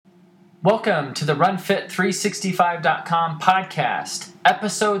Welcome to the RunFit365.com podcast,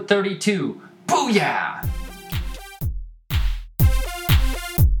 episode 32. Booyah!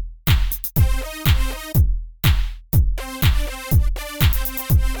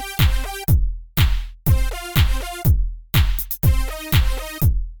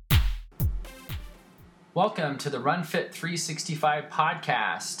 Welcome to the RunFit365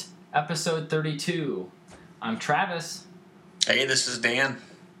 podcast, episode 32. I'm Travis. Hey, this is Dan.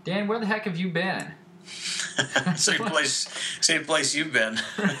 Dan, where the heck have you been? Same place you've been.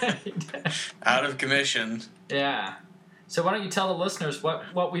 Out of commission. Yeah. So why don't you tell the listeners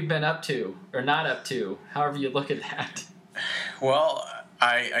what we've been up to, or not up to, however you look at that. Well,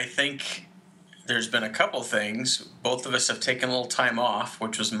 I think there's been a couple things. Both of us have taken a little time off,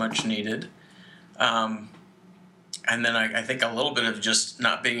 which was much needed. And then I think a little bit of just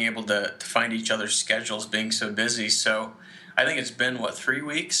not being able to find each other's schedules, being so busy. So I think it's been, 3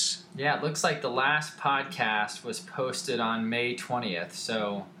 weeks? Yeah, it looks like the last podcast was posted on May 20th.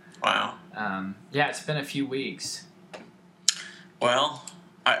 So, wow. Yeah, it's been a few weeks. Well,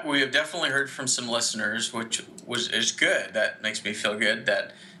 we have definitely heard from some listeners, which is good. That makes me feel good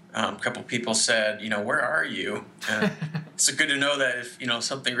that a couple people said, where are you? It's good to know that if,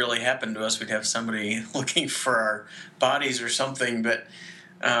 something really happened to us, we'd have somebody looking for our bodies or something. But,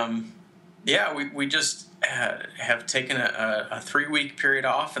 yeah, we just have taken a 3-week period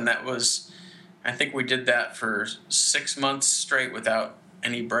off, and that was, I think we did that for 6 months straight without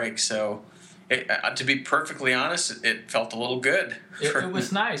any break. So, to be perfectly honest, it felt a little good. It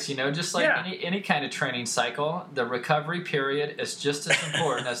was nice, just like any kind of training cycle, the recovery period is just as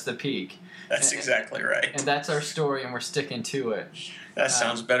important as the peak. That's exactly right. And that's our story, and we're sticking to it. That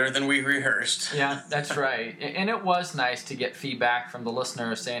sounds better than we rehearsed. Yeah, that's right. And it was nice to get feedback from the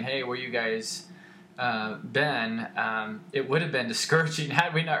listeners saying, hey, where you guys been? It would have been discouraging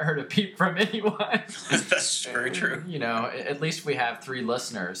had we not heard a peep from anyone. That's very true. At least we have 3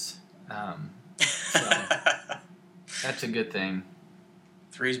 listeners. So that's a good thing.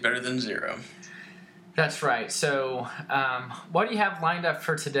 3 is better than 0. That's right. So what do you have lined up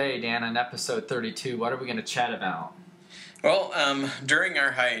for today, Dan, on episode 32? What are we going to chat about? Well, during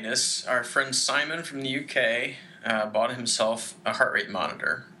our hiatus, our friend Simon from the UK bought himself a heart rate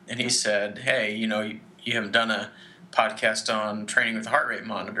monitor. And he said, hey, you haven't done a podcast on training with a heart rate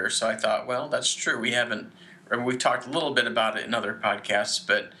monitor. So I thought, well, that's true. We've talked a little bit about it in other podcasts,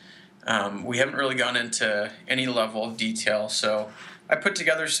 but we haven't really gone into any level of detail. So I put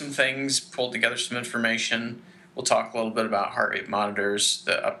together some things, pulled together some information. We'll talk a little bit about heart rate monitors,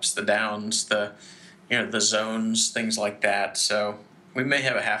 the ups, the downs, the zones, things like that. So we may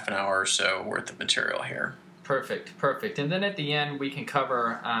have a half an hour or so worth of material here. Perfect. And then at the end, we can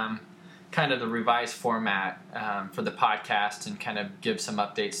cover kind of the revised format for the podcast and kind of give some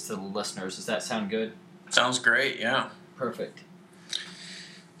updates to the listeners. Does that sound good? Sounds great, yeah. Perfect.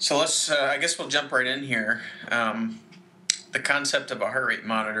 So I guess we'll jump right in here. The concept of a heart rate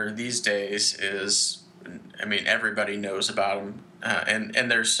monitor these days is, everybody knows about them.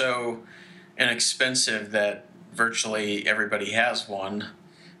 And they're so inexpensive that virtually everybody has one.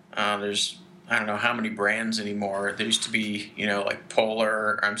 There's, I don't know how many brands anymore. There used to be, like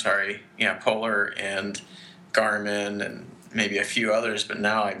Polar and Garmin and maybe a few others, but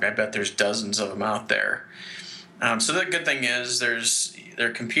now I bet there's dozens of them out there. So the good thing is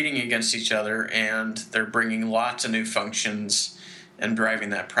they're competing against each other, and they're bringing lots of new functions and driving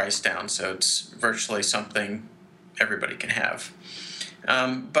that price down. So it's virtually something everybody can have.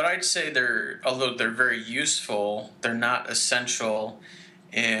 But I'd say although they're very useful, they're not essential,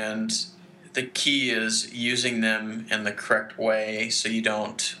 and the key is using them in the correct way so you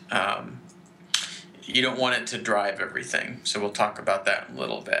don't want it to drive everything. So we'll talk about that in a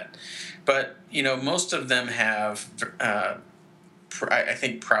little bit. But, most of them have, I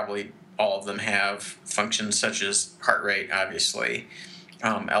think probably all of them have functions such as heart rate, obviously,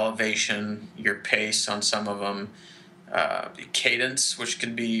 elevation, your pace on some of them, cadence, which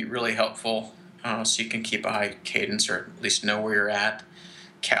can be really helpful, so you can keep a high cadence or at least know where you're at,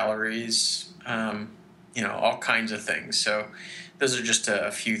 calories, all kinds of things. So those are just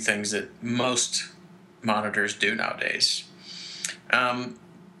a few things that most monitors do nowadays.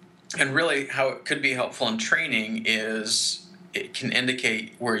 And really how it could be helpful in training is it can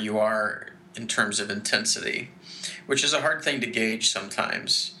indicate where you are in terms of intensity, which is a hard thing to gauge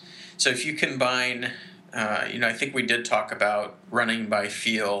sometimes. So if you combine, I think we did talk about running by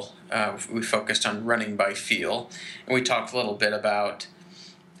feel. We focused on running by feel, and we talked a little bit about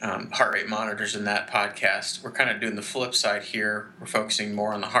heart rate monitors in that podcast. We're kind of doing the flip side here. We're focusing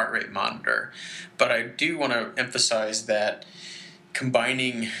more on the heart rate monitor. But I do want to emphasize that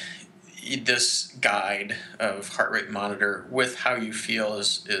combining this guide of heart rate monitor with how you feel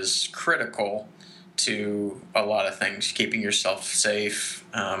is critical to a lot of things, keeping yourself safe,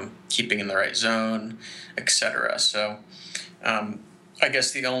 keeping in the right zone, etc. So I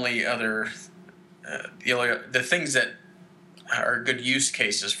guess the things that are good use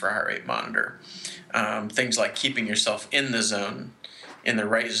cases for heart rate monitor, things like keeping yourself in the zone, in the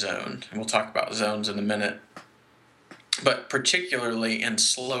right zone, and we'll talk about zones in a minute, but particularly in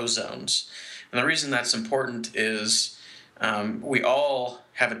slow zones. And the reason that's important is we all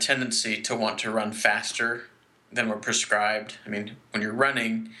have a tendency to want to run faster than we're prescribed. I mean, when you're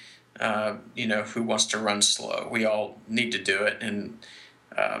running, who wants to run slow? We all need to do it, and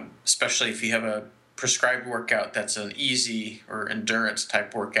especially if you have a prescribed workout that's an easy or endurance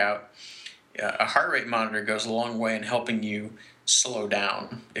type workout, a heart rate monitor goes a long way in helping you slow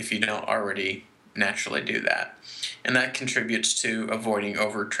down if you don't already naturally do that. And that contributes to avoiding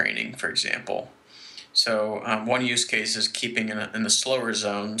overtraining, for example. So one use case is keeping in the slower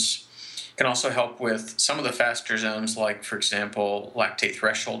zones. It can also help with some of the faster zones, like, for example, lactate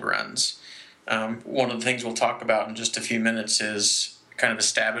threshold runs. One of the things we'll talk about in just a few minutes is kind of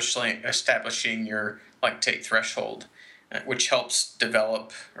establishing your lactate threshold, which helps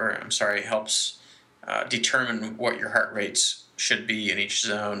determine what your heart rates should be in each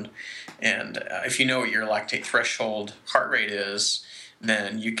zone. And if you know what your lactate threshold heart rate is,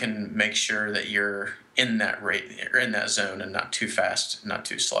 then you can make sure that you're in that rate or in that zone and not too fast, not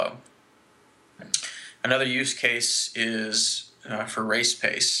too slow. Another use case is for race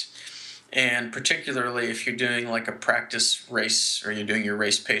pace. And particularly if you're doing like a practice race or you're doing your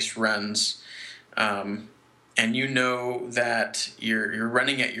race pace runs, and you know that you're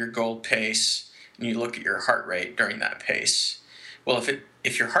running at your goal pace, and you look at your heart rate during that pace. Well,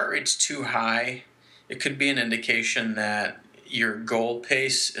 if your heart rate's too high, it could be an indication that your goal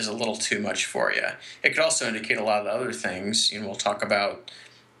pace is a little too much for you. It could also indicate a lot of other things. We'll talk about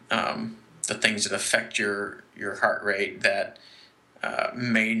the things that affect your heart rate that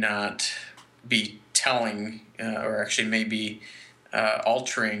may not be telling or actually may be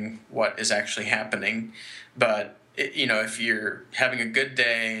altering what is actually happening. But if you're having a good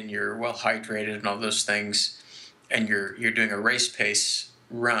day and you're well hydrated and all those things, and you're doing a race pace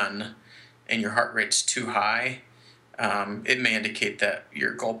run and your heart rate's too high, it may indicate that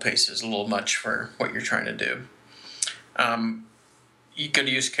your goal pace is a little much for what you're trying to do. Good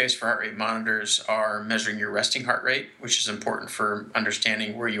use case for heart rate monitors are measuring your resting heart rate, which is important for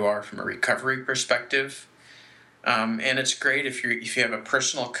understanding where you are from a recovery perspective. And it's great if you have a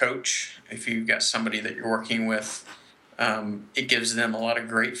personal coach, if you've got somebody that you're working with, it gives them a lot of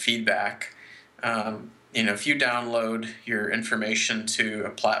great feedback. If you download your information to a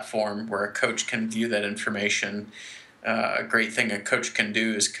platform where a coach can view that information, a great thing a coach can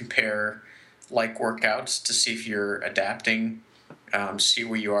do is compare like workouts to see if you're adapting, see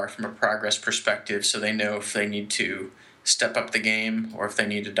where you are from a progress perspective, so they know if they need to step up the game or if they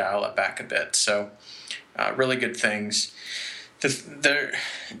need to dial it back a bit. So really good things.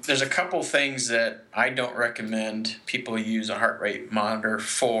 There's a couple things that I don't recommend people use a heart rate monitor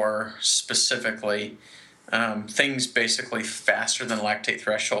for specifically. Things basically faster than lactate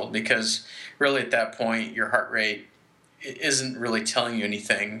threshold, because really at that point your heart rate isn't really telling you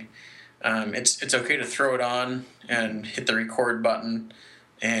anything. It's okay to throw it on and hit the record button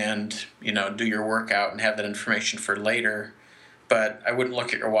and do your workout and have that information for later. But I wouldn't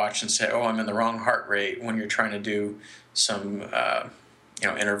look at your watch and say, "Oh, I'm in the wrong heart rate," when you're trying to do some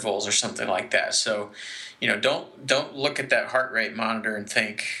intervals or something like that. So don't look at that heart rate monitor and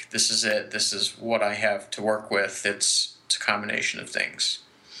think, "This is it. This is what I have to work with." It's a combination of things.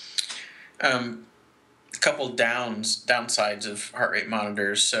 A couple downsides of heart rate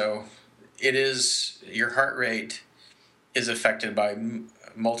monitors. So your heart rate is affected by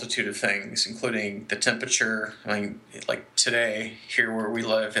multitude of things, including the temperature. I mean, like today here where we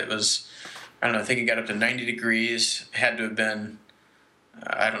live, it was, I think it got up to 90 degrees. It had to have been,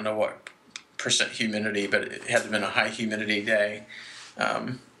 I don't know what percent humidity, but it had to have been a high humidity day.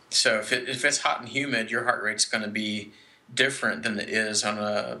 So if it's hot and humid, your heart rate's going to be different than it is on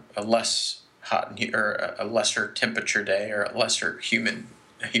a less hot or a lesser temperature day or a lesser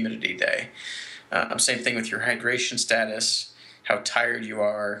humidity day. Same thing with your hydration status, how tired you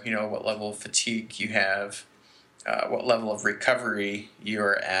are, what level of fatigue you have, what level of recovery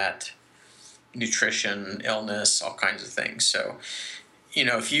you're at, nutrition, illness, all kinds of things. So,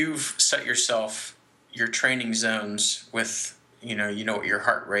 if you've set your training zones with, what your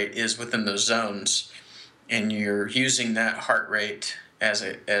heart rate is within those zones, and you're using that heart rate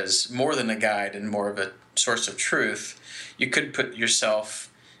as more than a guide and more of a source of truth, you could put yourself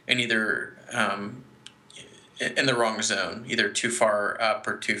and either in the wrong zone, either too far up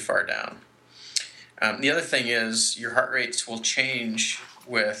or too far down. The other thing is your heart rates will change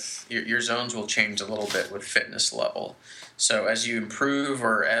with your zones will change a little bit with fitness level. So as you improve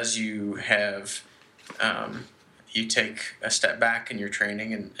or as you have you take a step back in your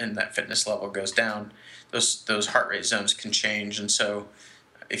training and that fitness level goes down, those heart rate zones can change. And so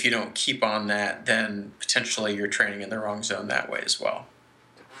if you don't keep on that, then potentially you're training in the wrong zone that way as well.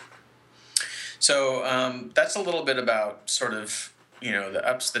 So that's a little bit about sort of, the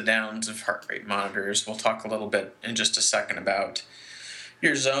ups, the downs of heart rate monitors. We'll talk a little bit in just a second about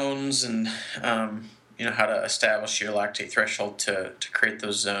your zones and, how to establish your lactate threshold to create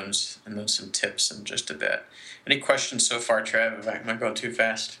those zones, and then some tips in just a bit. Any questions so far, Trav? Am I going too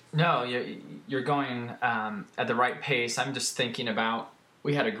fast? No, you're going at the right pace. I'm just thinking about,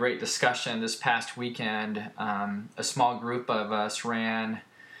 we had a great discussion this past weekend. A small group of us ran,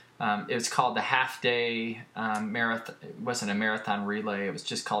 it was called the half-day marathon. It wasn't a marathon relay. It was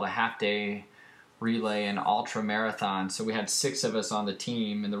just called a half-day relay and ultra marathon. So we had 6 of us on the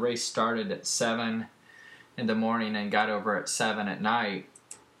team, and the race started at 7 in the morning and got over at 7 at night.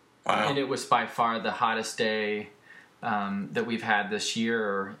 Wow. And it was by far the hottest day that we've had this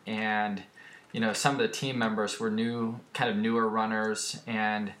year. And, some of the team members were newer runners,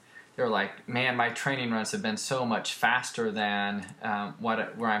 and they were like, man, my training runs have been so much faster than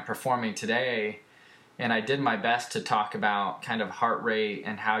where I'm performing today. And I did my best to talk about kind of heart rate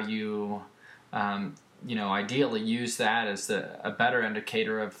and how you, ideally use that as a better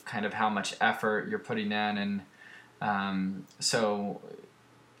indicator of kind of how much effort you're putting in. And so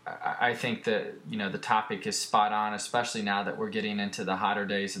I think that, the topic is spot on, especially now that we're getting into the hotter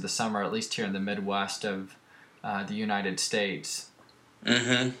days of the summer, at least here in the Midwest of the United States.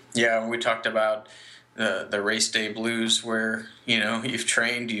 Mm-hmm. Yeah, we talked about the race day blues where, you've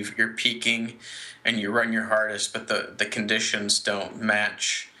trained, you're peaking, and you run your hardest, but the conditions don't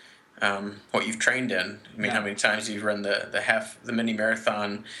match what you've trained in. I mean, How many times you've run the mini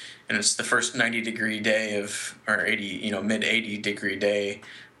marathon, and it's the first 90-degree day or 80, mid 80-degree day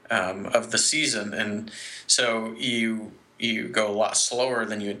of the season, and so you go a lot slower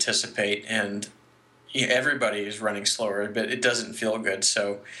than you anticipate, and everybody is running slower, but it doesn't feel good.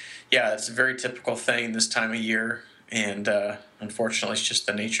 So, yeah, it's a very typical thing this time of year, and unfortunately, it's just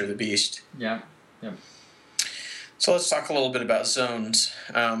the nature of the beast. Yeah. So let's talk a little bit about zones.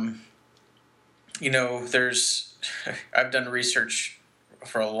 I've done research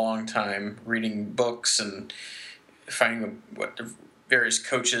for a long time, reading books and finding what the various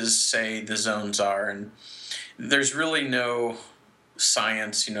coaches say the zones are, and there's really no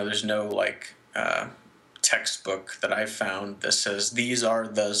science. There's no textbook that I've found that says these are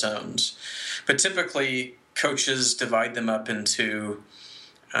the zones, but typically coaches divide them up into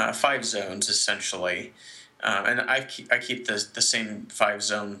 5 zones essentially, and I keep the same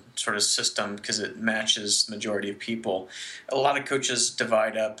 5-zone sort of system because it matches the majority of people. A lot of coaches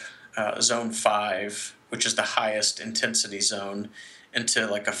divide up zone 5, which is the highest intensity zone, into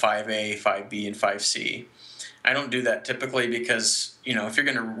like a 5A, 5B, and 5C. I don't do that typically because, if you're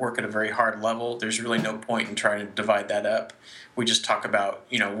going to work at a very hard level, there's really no point in trying to divide that up. We just talk about,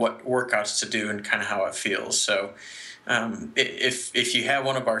 what workouts to do and kind of how it feels. So if you have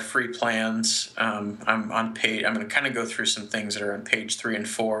one of our free plans, I'm on page. I'm going to kind of go through some things that are on page 3 and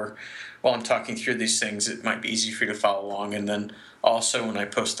 4. While I'm talking through these things, it might be easy for you to follow along. And then also when I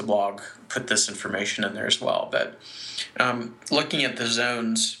post the blog, put this information in there as well. But looking at the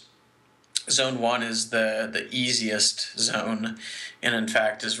zones, Zone 1 is the easiest zone, and in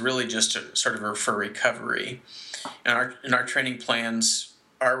fact is really just sort of for recovery. In our training plans,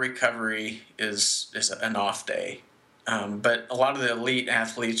 our recovery is an off day, but a lot of the elite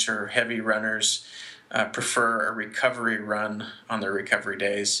athletes or heavy runners prefer a recovery run on their recovery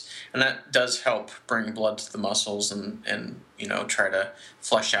days, and that does help bring blood to the muscles and try to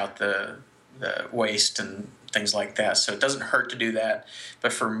flush out the waste and things like that. So it doesn't hurt to do that.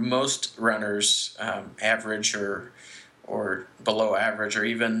 But for most runners, average or below average, or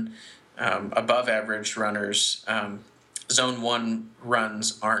even above average runners, Zone 1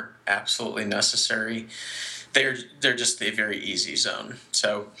 runs aren't absolutely necessary. They're just a very easy zone.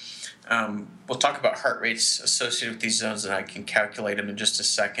 So we'll talk about heart rates associated with these zones, and I can calculate them in just a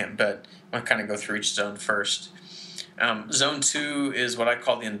second. But I'm going to kind of go through each zone first. Zone 2 is what I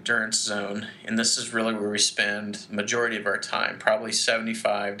call the endurance zone, and this is really where we spend the majority of our time, probably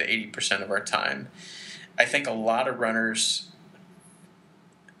 75 to 80% of our time. I think a lot of runners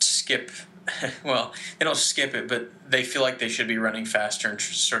skip, well, they don't skip it, but they feel like they should be running faster and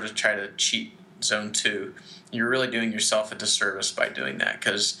sort of try to cheat Zone 2. you're really doing yourself a disservice by doing that,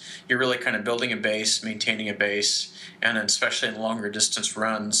 because you're really kind of building a base, maintaining a base, and especially in longer distance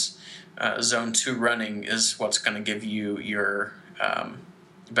runs, zone 2 running is what's going to give you your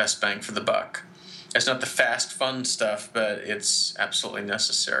best bang for the buck. It's not the fast, fun stuff, but it's absolutely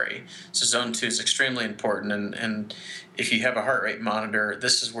necessary. So zone 2 is extremely important, and if you have a heart rate monitor,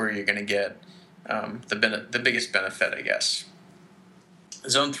 this is where you're going to get the biggest benefit, I guess.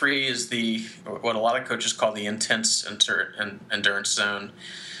 Zone 3 is what a lot of coaches call the intense endurance zone.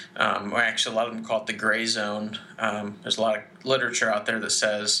 Or actually, a lot of them call it the gray zone. There's a lot of literature out there that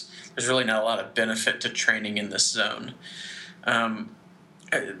says there's really not a lot of benefit to training in this zone.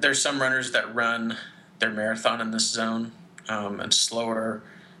 There's some runners that run their marathon in this zone, and slower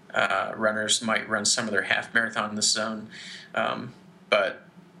runners might run some of their half marathon in this zone. But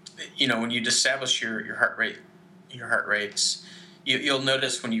when you establish your heart rates, you'll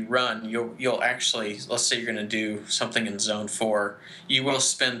notice when you run, you'll actually, let's say you're going to do something in zone 4, you will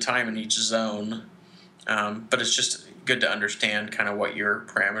spend time in each zone, but it's just good to understand kind of what your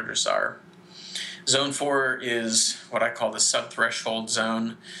parameters are. Zone 4 is what I call the subthreshold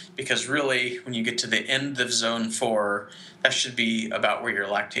zone, because really when you get to the end of zone 4, that should be about where your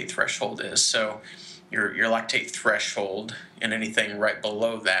lactate threshold is. So your lactate threshold, and anything right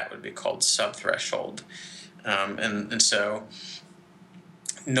below that would be called subthreshold. And so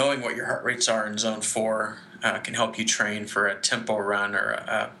knowing what your heart rates are in zone 4 can help you train for a tempo run or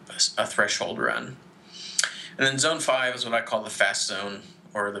a threshold run. And then zone 5 is what I call the fast zone,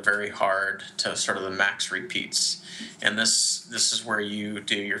 or the very hard to sort of the max repeats. And this is where you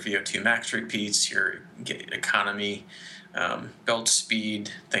do your VO2 max repeats, your economy, build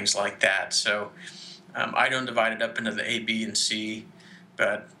speed, things like that. So I don't divide it up into the A, B, and C,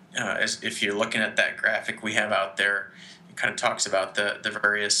 but if you're looking at that graphic we have out there, it kind of talks about the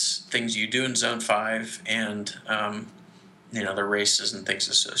various things you do in zone 5 and the races and things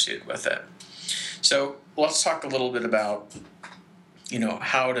associated with it. So let's talk a little bit about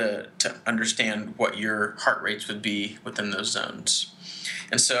how to understand what your heart rates would be within those zones.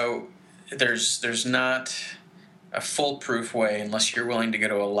 And so there's not a foolproof way, unless you're willing to go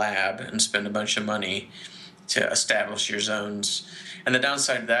to a lab and spend a bunch of money to establish your zones. And the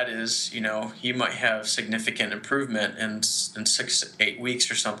downside of that is, you might have significant improvement in 6 to 8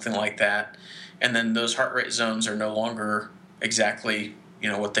 weeks or something like that, and then those heart rate zones are no longer exactly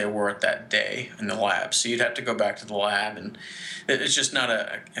what they were at that day in the lab. So you'd have to go back to the lab, and it's just not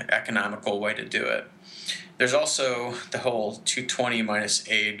an economical way to do it. There's also the whole 220 minus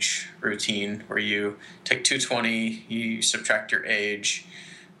age routine, where you take 220, you subtract your age,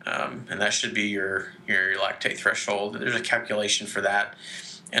 and that should be your lactate threshold. There's a calculation for that,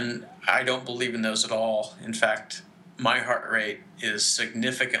 and I don't believe in those at all. In fact, my heart rate is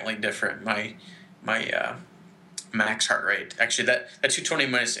significantly different. My max heart rate. Actually, that 220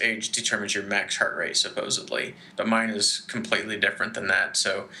 minus age determines your max heart rate, supposedly, but mine is completely different than that,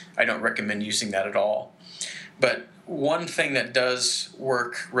 so I don't recommend using that at all. But one thing that does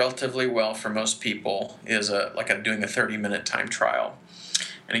work relatively well for most people is doing a 30-minute time trial.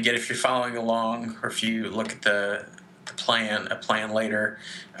 And again, if you're following along, or if you look at a plan later,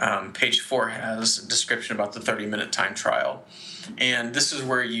 page 4 has a description about the 30-minute time trial. And this is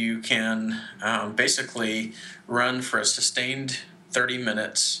where you can basically run for a sustained 30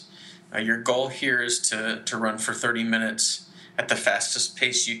 minutes. Your goal here is to run for 30 minutes at the fastest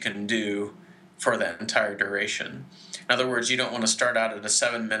pace you can do for that entire duration. In other words, you don't want to start out at a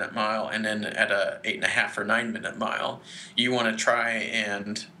 7-minute mile and then at a 8.5 or 9-minute mile. You want to try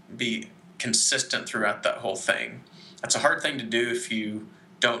and be consistent throughout that whole thing. That's a hard thing to do if you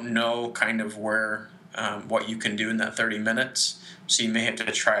don't know kind of where what you can do in that 30 minutes. So you may have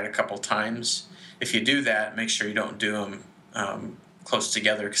to try it a couple times. If you do that, make sure you don't do them close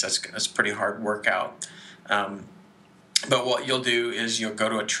together, because that's a pretty hard workout. But what you'll do is you'll go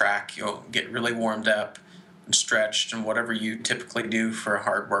to a track, you'll get really warmed up and stretched and whatever you typically do for a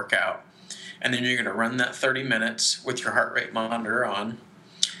hard workout. And then you're going to run that 30 minutes with your heart rate monitor on.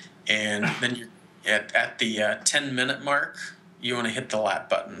 And then you're at the 10-minute mark, you want to hit the lap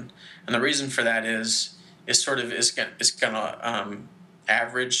button. And the reason for that is it's going to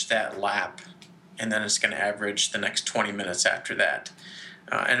average that lap, and then it's going to average the next 20 minutes after that.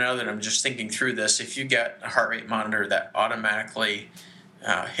 And now that I'm just thinking through this, if you get a heart rate monitor that automatically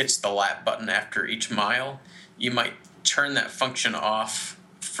hits the lap button after each mile, you might turn that function off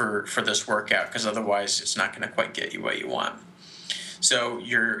for this workout, because otherwise it's not going to quite get you what you want. So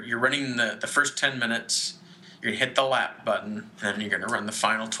you're running the first 10 minutes, you're going to hit the lap button, and then you're going to run the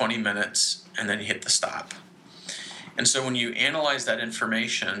final 20 minutes, and then you hit the stop. And so when you analyze that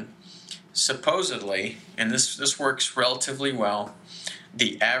information, supposedly, and this works relatively well,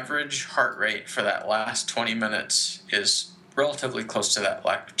 the average heart rate for that last 20 minutes is relatively close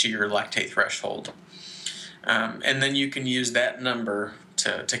to to your lactate threshold. And then you can use that number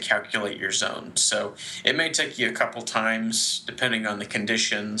to calculate your zone. So it may take you a couple times, depending on the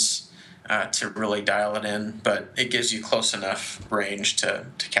conditions, to really dial it in, but it gives you close enough range to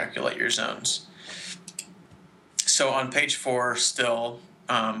calculate your zones. So on page 4 still,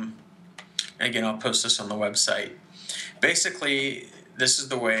 again, I'll post this on the website. Basically, this is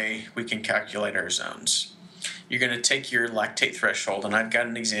the way we can calculate our zones. You're going to take your lactate threshold, and I've got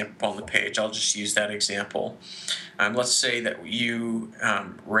an example on the page. I'll just use that example. Let's say that you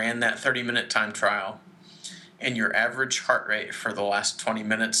ran that 30-minute time trial, and your average heart rate for the last 20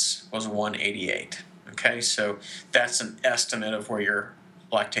 minutes was 188. Okay, so that's an estimate of where your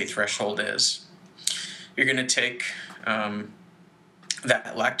lactate threshold is. You're going to take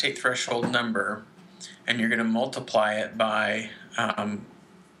that lactate threshold number, and you're going to multiply it by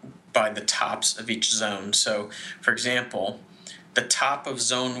the tops of each zone. So, for example, the top of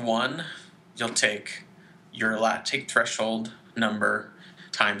zone 1, you'll take your lactate threshold number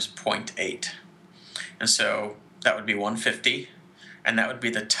times 0.8. And so that would be 150, and that would be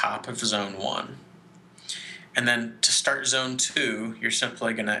the top of zone 1. And then to start zone 2, you're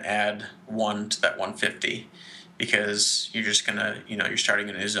simply going to add 1 to that 150 because you're just going to, you're starting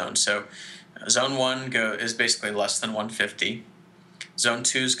a new zone. So zone 1 is basically less than 150. Zone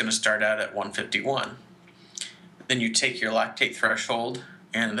 2 is going to start out at 151. Then you take your lactate threshold,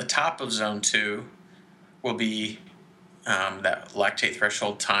 and the top of zone 2 will be that lactate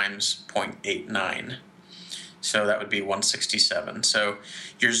threshold times 0.89. So that would be 167. So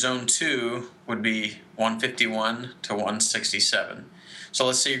your zone 2 would be 151 to 167. So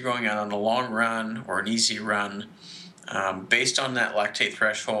let's say you're going out on a long run or an easy run. Based on that lactate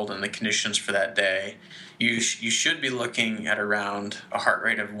threshold and the conditions for that day, you should be looking at around a heart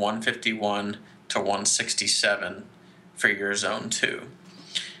rate of 151 to 167 for your zone 2.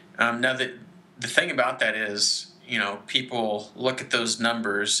 Now, the thing about that is, people look at those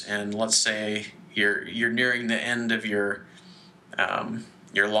numbers, and let's say you're nearing the end of your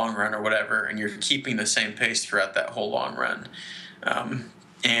long run or whatever, and you're keeping the same pace throughout that whole long run,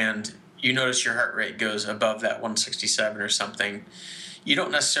 and you notice your heart rate goes above that 167 or something. You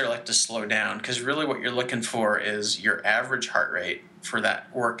don't necessarily like to slow down, because really what you're looking for is your average heart rate for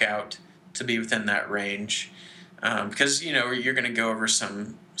that workout to be within that range. Because you're going to go over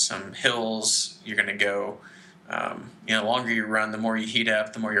some hills. You're going to go, the longer you run, the more you heat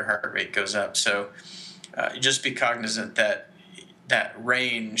up, the more your heart rate goes up. So just be cognizant that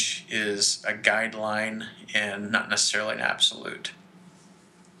range is a guideline and not necessarily an absolute.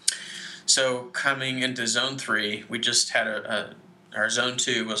 So coming into zone 3, we just had our zone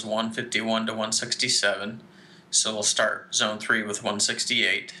 2 was 151 to 167. So we'll start zone 3 with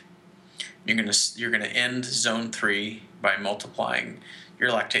 168. You're gonna end zone 3 by multiplying your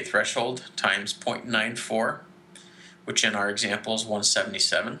lactate threshold times 0.94, which in our example is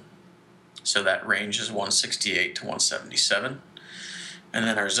 177. So that range is 168 to 177. And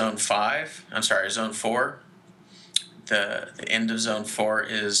then our zone 4, the end of zone 4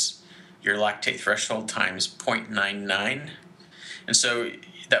 is your lactate threshold times 0.99. And so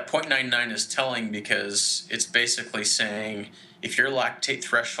that 0.99 is telling, because it's basically saying if your lactate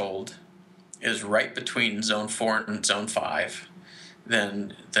threshold is right between zone 4 and zone 5,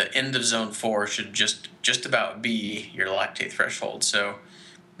 then the end of zone 4 should just about be your lactate threshold. So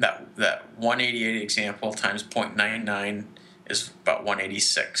that 188 example times 0.99 is about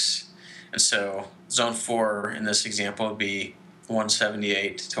 186. And so zone 4 in this example would be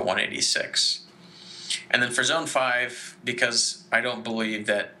 178 to 186. And then for zone 5, because I don't believe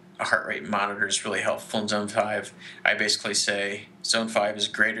that a heart rate monitor is really helpful in zone 5, I basically say zone 5 is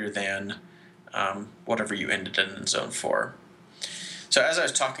greater than whatever you ended in zone 4. So as I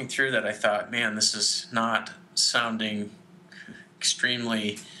was talking through that, I thought, man, this is not sounding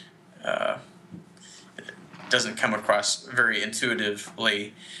extremely, it doesn't come across very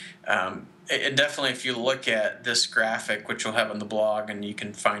intuitively. It definitely, if you look at this graphic, which we'll have on the blog and you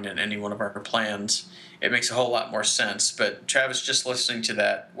can find in any one of our plans, it makes a whole lot more sense. But Travis, just listening to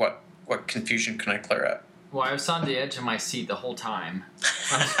that, what confusion can I clear up? Well, I was on the edge of my seat the whole time.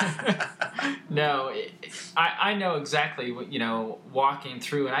 No, I know exactly what, walking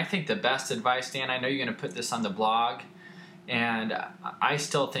through, and I think the best advice, Dan, I know you're going to put this on the blog, and I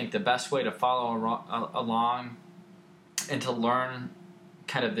still think the best way to follow along and to learn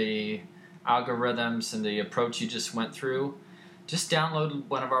kind of the algorithms and the approach you just went through, just download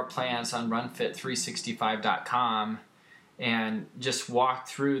one of our plans on runfit365.com and just walk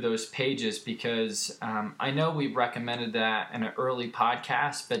through those pages, because I know we've recommended that in an early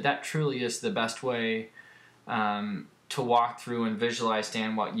podcast, but that truly is the best way to walk through and visualize,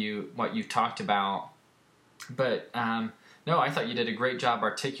 Dan, what you talked about. But no, I thought you did a great job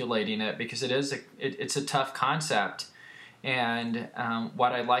articulating it, because it's a tough concept. And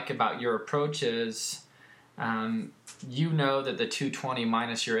what I like about your approach is, you know that the 220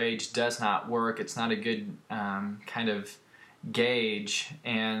 minus your age does not work. It's not a good kind of gauge,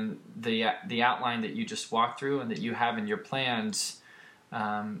 and the outline that you just walked through and that you have in your plans,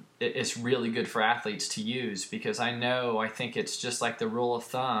 it's really good for athletes to use, because I think it's just like the rule of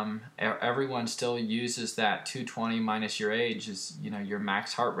thumb. Everyone still uses that 220 minus your age as, your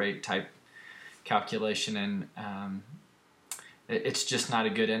max heart rate type calculation, and it's just not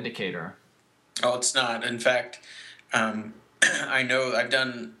a good indicator. Oh, it's not. In fact, I know I've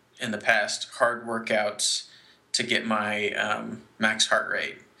done in the past hard workouts to get my max heart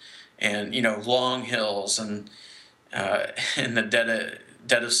rate, and long hills, and in the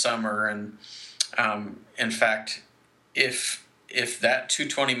dead of summer, and in fact, if that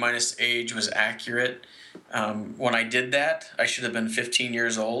 220 minus age was accurate, when I did that, I should have been 15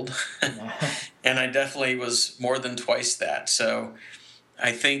 years old, and I definitely was more than twice that. So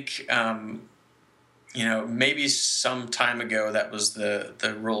I think maybe some time ago that was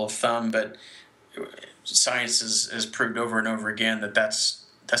the rule of thumb, but science has proved over and over again that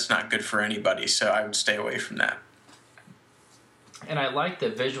that's not good for anybody. So I would stay away from that. And I like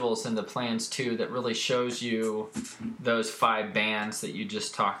the visuals in the plans too, that really shows you those 5 bands that you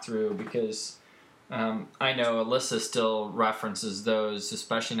just talked through, because I know Alyssa still references those,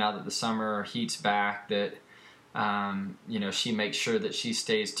 especially now that the summer heat's back, that she makes sure that she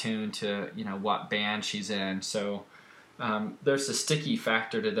stays tuned to what band she's in. So there's a sticky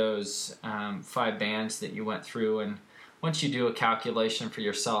factor to those 5 bands that you went through, and once you do a calculation for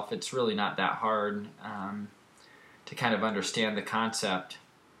yourself, it's really not that hard to kind of understand the concept.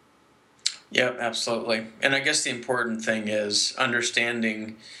 Yep, absolutely. And I guess the important thing is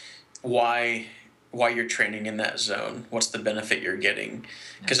understanding why you're training in that zone. What's the benefit you're getting?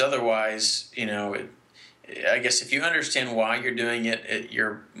 Because otherwise, I guess if you understand why you're doing it,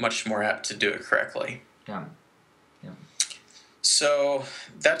 you're much more apt to do it correctly. Yeah. So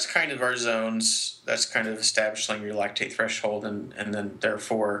that's kind of our zones. That's kind of establishing your lactate threshold, and then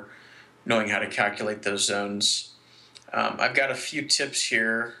therefore knowing how to calculate those zones. I've got a few tips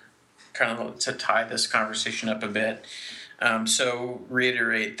here kind of to tie this conversation up a bit. So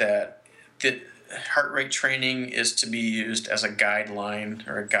reiterate that the heart rate training is to be used as a guideline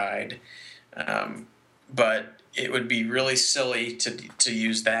or a guide, but it would be really silly to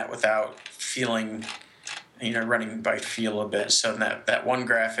use that without feeling, running by feel a bit. So that one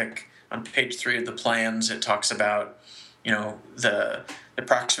graphic on page 3 of the plans, it talks about, the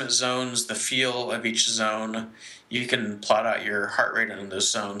approximate zones, the feel of each zone. You can plot out your heart rate on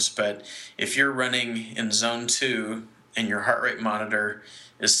those zones, but if you're running in zone 2 and your heart rate monitor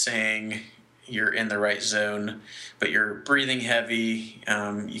is saying you're in the right zone, but you're breathing heavy,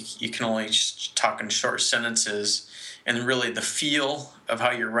 you can only just talk in short sentences, and really the feel of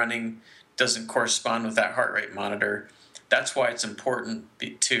how you're running doesn't correspond with that heart rate monitor. That's why it's important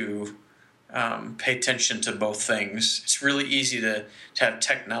to pay attention to both things. It's really easy to have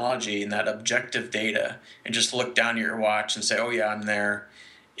technology and that objective data and just look down at your watch and say, oh yeah, I'm there.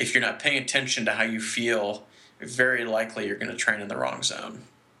 If you're not paying attention to how you feel, very likely you're going to train in the wrong zone.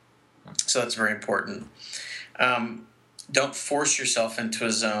 So that's very important. Don't force yourself into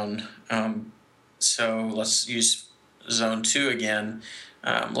a zone. So let's use zone 2 again.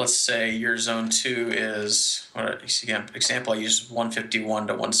 Let's say your zone 2 is, example I use 151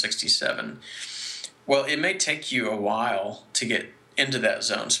 to 167. Well, it may take you a while to get into that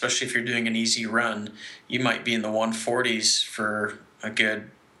zone, especially if you're doing an easy run. You might be in the 140s for a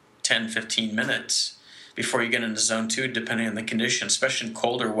good 10, 15 minutes before you get into zone 2, depending on the condition. Especially in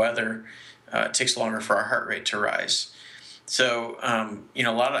colder weather, it takes longer for our heart rate to rise. So,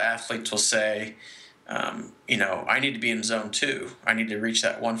 a lot of athletes will say, I need to be in zone 2. I need to reach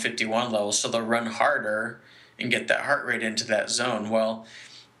that 151 level, so they'll run harder and get that heart rate into that zone. Well,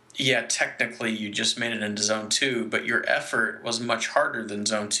 yeah, technically you just made it into zone 2, but your effort was much harder than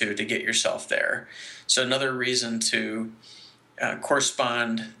zone 2 to get yourself there. So another reason to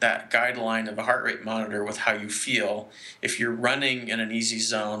correspond that guideline of a heart rate monitor with how you feel. If you're running in an easy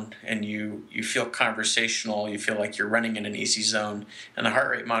zone and you feel conversational, you feel like you're running in an easy zone, and the heart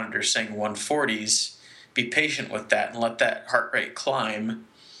rate monitor is saying 140s, be patient with that and let that heart rate climb.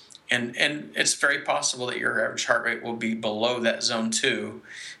 And it's very possible that your average heart rate will be below that zone 2,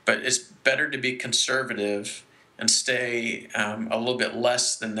 but it's better to be conservative and stay a little bit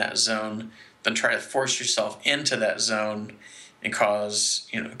less than that zone than try to force yourself into that zone and cause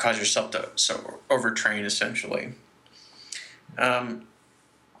yourself to overtrain essentially.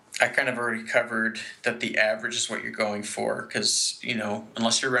 I kind of already covered that the average is what you're going for because,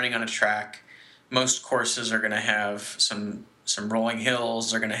 unless you're running on a track, most courses are going to have some rolling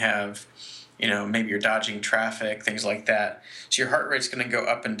hills. They're going to have, maybe you're dodging traffic, things like that. So your heart rate's going to go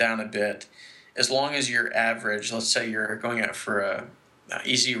up and down a bit. As long as your average, let's say you're going out for a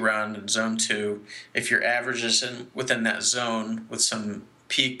easy run in zone 2, if your average is within that zone with some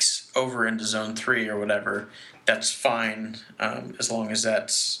peaks over into zone 3 or whatever, that's fine, as long as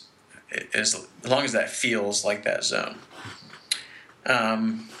that feels like that zone.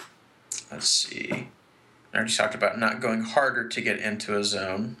 Let's see. I already talked about not going harder to get into a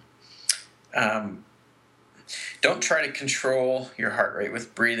zone. Don't try to control your heart rate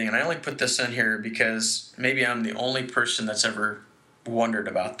with breathing. And I only put this in here because maybe I'm the only person that's ever wondered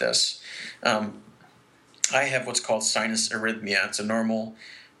about this. I have what's called sinus arrhythmia. It's a normal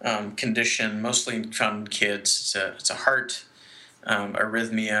condition, mostly found in kids. It's a heart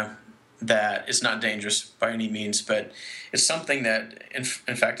arrhythmia that is not dangerous by any means, but it's something that, in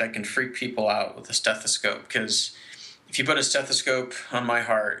fact, I can freak people out with a stethoscope, because if you put a stethoscope on my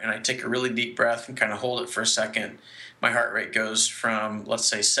heart and I take a really deep breath and kind of hold it for a second, my heart rate goes from, let's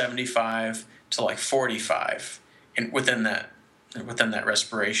say, 75 to like 45 within that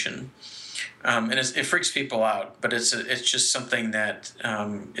respiration. And it freaks people out, but it's just something that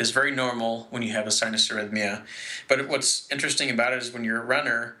is very normal when you have a sinus arrhythmia. But what's interesting about it is when you're a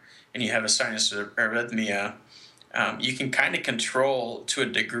runner and you have a sinus arrhythmia, you can kind of control to a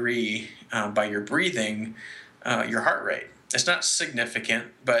degree by your breathing your heart rate. It's not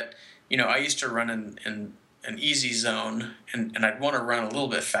significant, but I used to run in an easy zone, and I'd want to run a little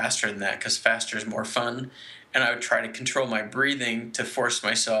bit faster than that because faster is more fun. And I would try to control my breathing to force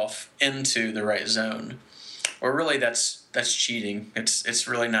myself into the right zone. Or really, that's cheating. It's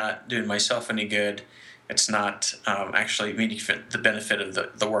really not doing myself any good. It's not actually meeting the benefit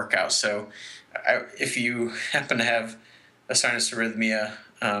of the workout. So if you happen to have a sinus arrhythmia,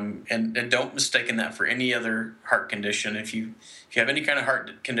 and don't mistake that for any other heart condition. If you have any kind of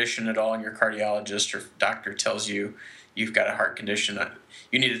heart condition at all and your cardiologist or doctor tells you you've got a heart condition,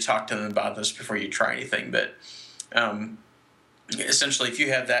 you need to talk to them about this before you try anything. But essentially, if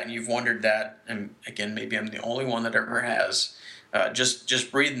you have that and you've wondered that, and again, maybe I'm the only one that ever has,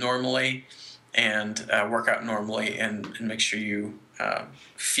 just breathe normally and work out normally and make sure you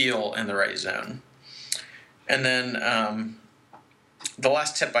feel in the right zone. And then the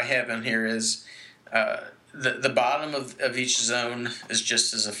last tip I have in here is the bottom of each zone is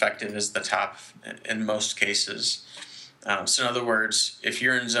just as effective as the top in most cases. So in other words, if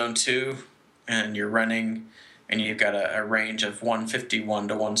you're in zone 2 and you're running and you've got a range of 151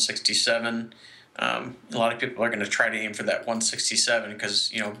 to 167, a lot of people are going to try to aim for that 167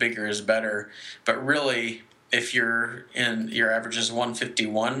 because bigger is better. But really, if your average is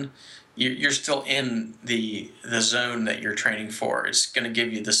 151, you're still in the zone that you're training for. It's going to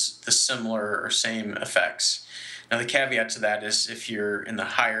give you the similar or same effects. Now, the caveat to that is if you're in the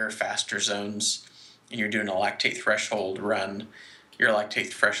higher, faster zones and you're doing a lactate threshold run, your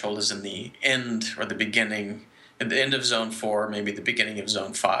lactate threshold is in the end or the beginning, at the end of zone 4, maybe the beginning of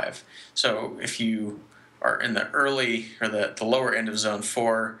zone 5. So if you are in the early or the lower end of zone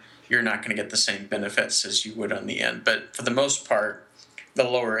 4, you're not going to get the same benefits as you would on the end. But for the most part, the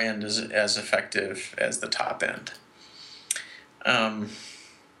lower end is as effective as the top end.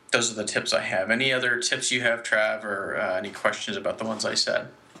 Those are the tips I have. Any other tips you have, Trav, or any questions about the ones I said?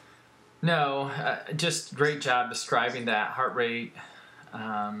 No, just great job describing that. Heart rate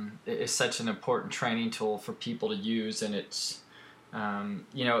is such an important training tool for people to use, and it's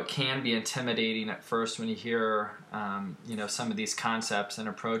it can be intimidating at first when you hear some of these concepts and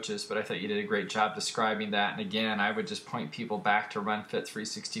approaches, but I thought you did a great job describing that. And again, I would just point people back to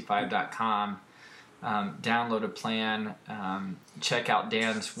runfit365.com, download a plan, check out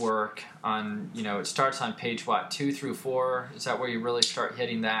Dan's work on, it starts on page 2 through 4. Is that where you really start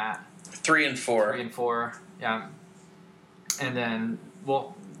hitting that? 3 and 4. 3 and 4, yeah. And then,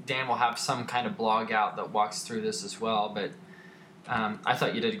 Dan will have some kind of blog out that walks through this as well, but I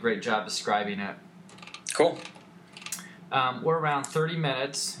thought you did a great job describing it. Cool. We're around 30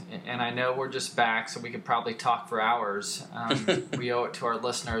 minutes, and I know we're just back, so we could probably talk for hours. We owe it to our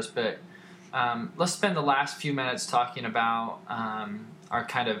listeners, but let's spend the last few minutes talking about our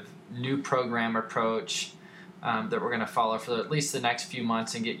kind of new program approach that we're going to follow for at least the next few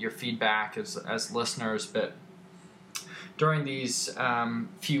months and get your feedback as listeners. But during these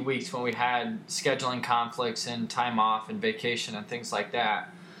few weeks when we had scheduling conflicts and time off and vacation and things like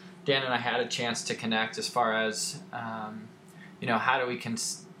that, Dan and I had a chance to connect as far as, how do we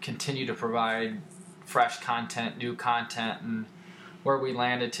continue to provide fresh content, new content, and where we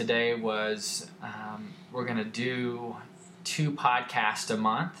landed today was we're going to do 2 podcasts a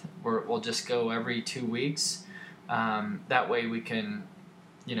month. We'll just go every 2 weeks. That way we can,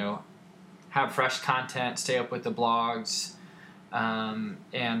 have fresh content, stay up with the blogs, and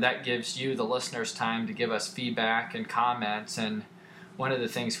that gives you, the listeners, time to give us feedback and comments. And one of the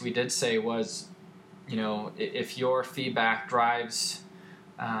things we did say was, if your feedback drives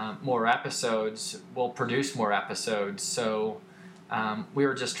more episodes, we'll produce more episodes. So we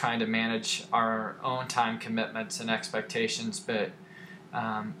were just trying to manage our own time commitments and expectations, but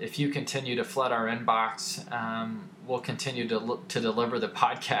if you continue to flood our inbox, we'll continue to deliver the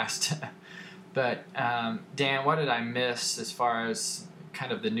podcast. But Dan, what did I miss as far as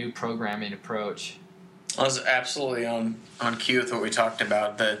kind of the new programming approach? I was absolutely on cue with what we talked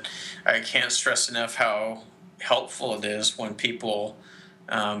about, that I can't stress enough how helpful it is when people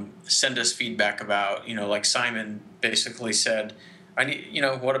send us feedback about, like Simon basically said, I need,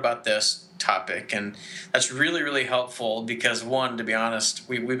 what about this topic? And that's really, really helpful because, one, to be honest,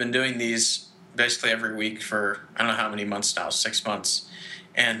 we've been doing these basically every week for I don't know how many months now, 6 months.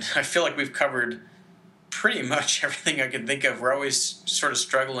 And I feel like we've covered pretty much everything I can think of. We're always sort of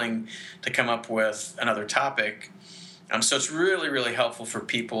struggling to come up with another topic. So it's really, really helpful for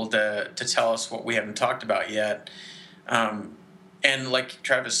people to tell us what we haven't talked about yet. And like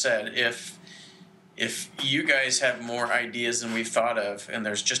Travis said, if you guys have more ideas than we've thought of, and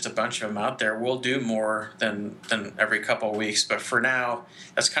there's just a bunch of them out there, we'll do more than every couple of weeks. But for now,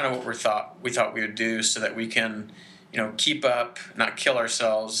 that's kind of what we thought we would do, so that we can, keep up, not kill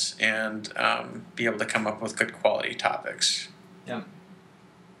ourselves, and be able to come up with good quality topics. Yeah,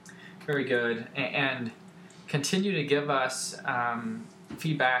 very good. And continue to give us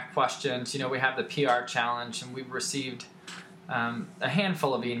feedback, questions. We have the PR challenge, and we've received a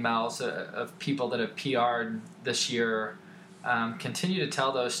handful of emails of people that have PR'd this year. Continue to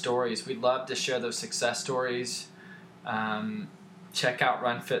tell those stories. We'd love to share those success stories. Check out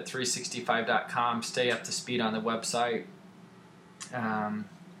runfit365.com. Stay up to speed on the website. I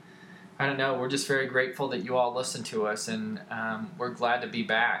don't know. We're just very grateful that you all listen to us, and we're glad to be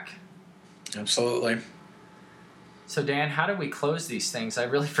back. Absolutely. So, Dan, how do we close these things? I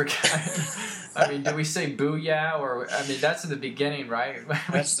really forgot. Do we say booyah? Or, that's in the beginning, right?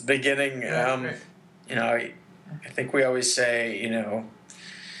 That's the beginning. I think we always say,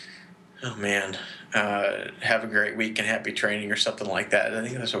 oh, man, have a great week and happy training or something like that. I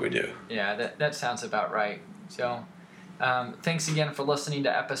think that's what we do. Yeah, that sounds about right. So, thanks again for listening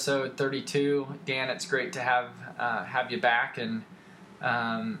to episode 32. Dan, it's great to have you back, and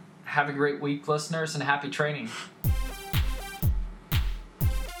have a great week, listeners, and happy training.